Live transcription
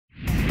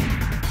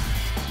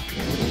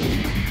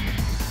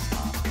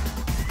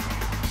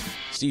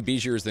Steve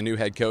Bieser is the new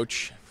head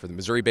coach for the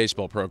Missouri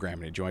baseball program,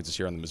 and he joins us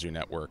here on the Mizzou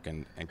Network.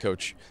 And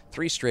Coach,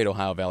 3 straight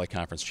Ohio Valley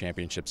Conference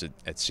championships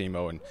at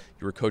SEMO, and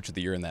you were Coach of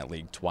the Year in that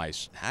league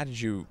twice. How did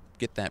you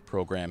get that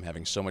program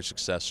having so much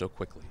success so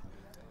quickly?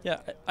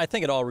 Yeah, I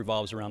think it all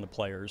revolves around the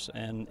players,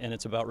 and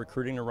it's about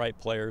recruiting the right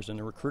players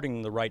and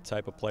recruiting the right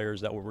type of players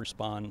that will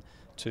respond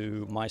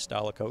to my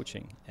style of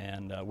coaching.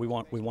 And we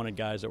wanted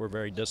guys that were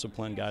very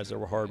disciplined, guys that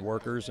were hard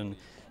workers, and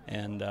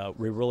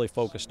we really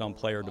focused on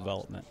player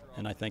development.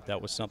 And I think that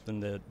was something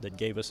that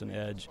gave us an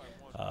edge.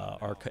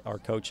 Our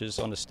coaches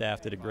on the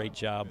staff did a great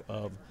job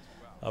of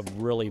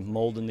really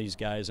molding these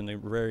guys into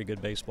very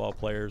good baseball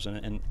players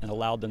and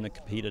allowed them to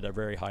compete at a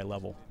very high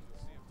level.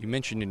 You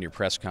mentioned in your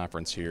press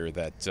conference here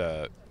that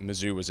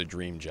Mizzou was a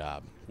dream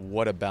job.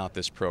 What about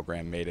this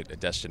program made it a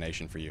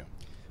destination for you?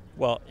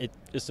 Well,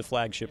 it's the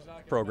flagship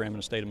program in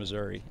the state of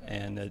Missouri,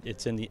 and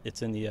it's in the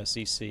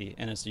SEC,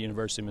 and it's the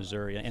University of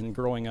Missouri. And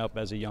growing up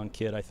as a young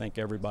kid, I think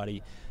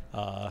everybody,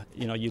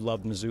 you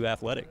loved Mizzou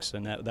athletics,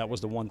 and that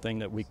was the one thing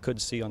that we could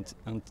see on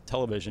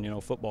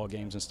television, football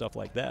games and stuff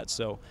like that.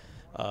 So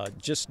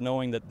just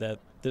knowing that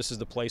this is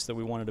the place that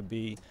we wanted to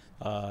be,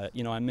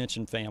 I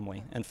mentioned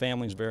family, and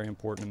family is very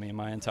important to me.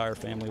 My entire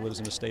family lives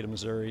in the state of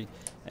Missouri,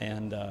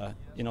 and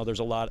there's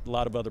a lot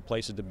of other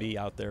places to be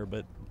out there,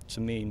 but to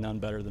me, none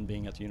better than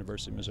being at the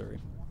University of Missouri.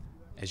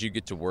 As you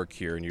get to work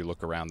here and you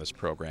look around this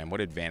program,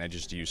 what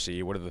advantages do you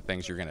see? What are the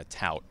things you're going to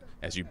tout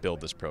as you build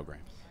this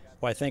program?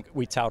 Well, I think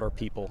we tout our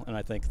people, and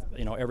I think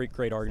every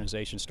great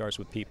organization starts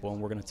with people,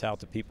 and we're going to tout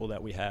the people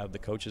that we have, the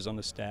coaches on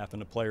the staff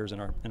and the players in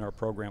our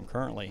program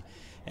currently,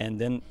 and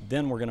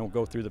then we're going to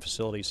go through the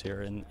facilities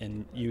here,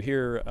 and you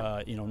hear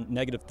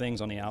negative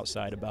things on the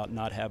outside about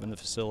not having the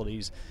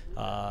facilities,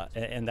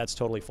 and that's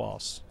totally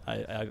false.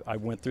 I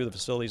went through the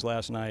facilities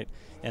last night,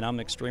 and I'm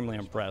extremely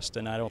impressed,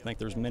 and I don't think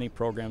there's many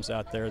programs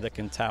out there that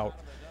can tout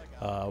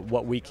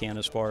what we can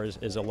as far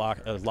as a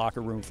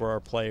locker room for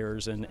our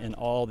players and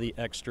all the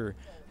extra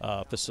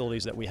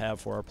facilities that we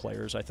have for our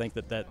players. I think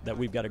that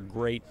we've got a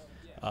great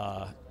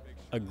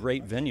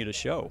venue to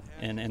show,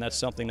 and that's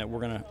something that we're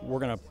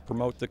gonna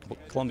promote the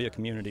Columbia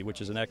community, which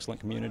is an excellent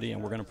community,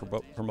 and we're going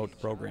to promote the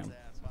program.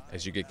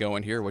 As you get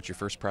going here, what's your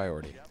first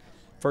priority?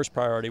 First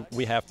priority,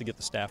 we have to get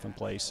the staff in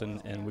place,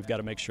 and we've got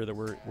to make sure that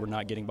we're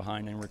not getting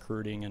behind in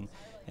recruiting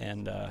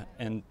and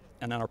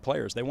our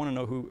players. They want to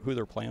know who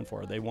they're playing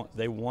for. They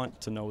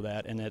want to know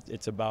that, and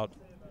it's about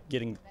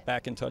getting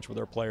back in touch with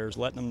our players,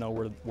 letting them know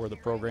where the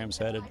program's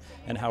headed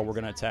and how we're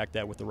going to attack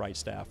that with the right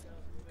staff.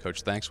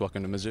 Coach, thanks.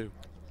 Welcome to Mizzou.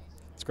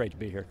 It's great to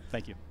be here.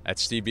 Thank you.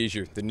 That's Steve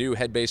Bieser, the new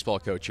head baseball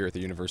coach here at the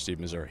University of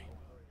Missouri.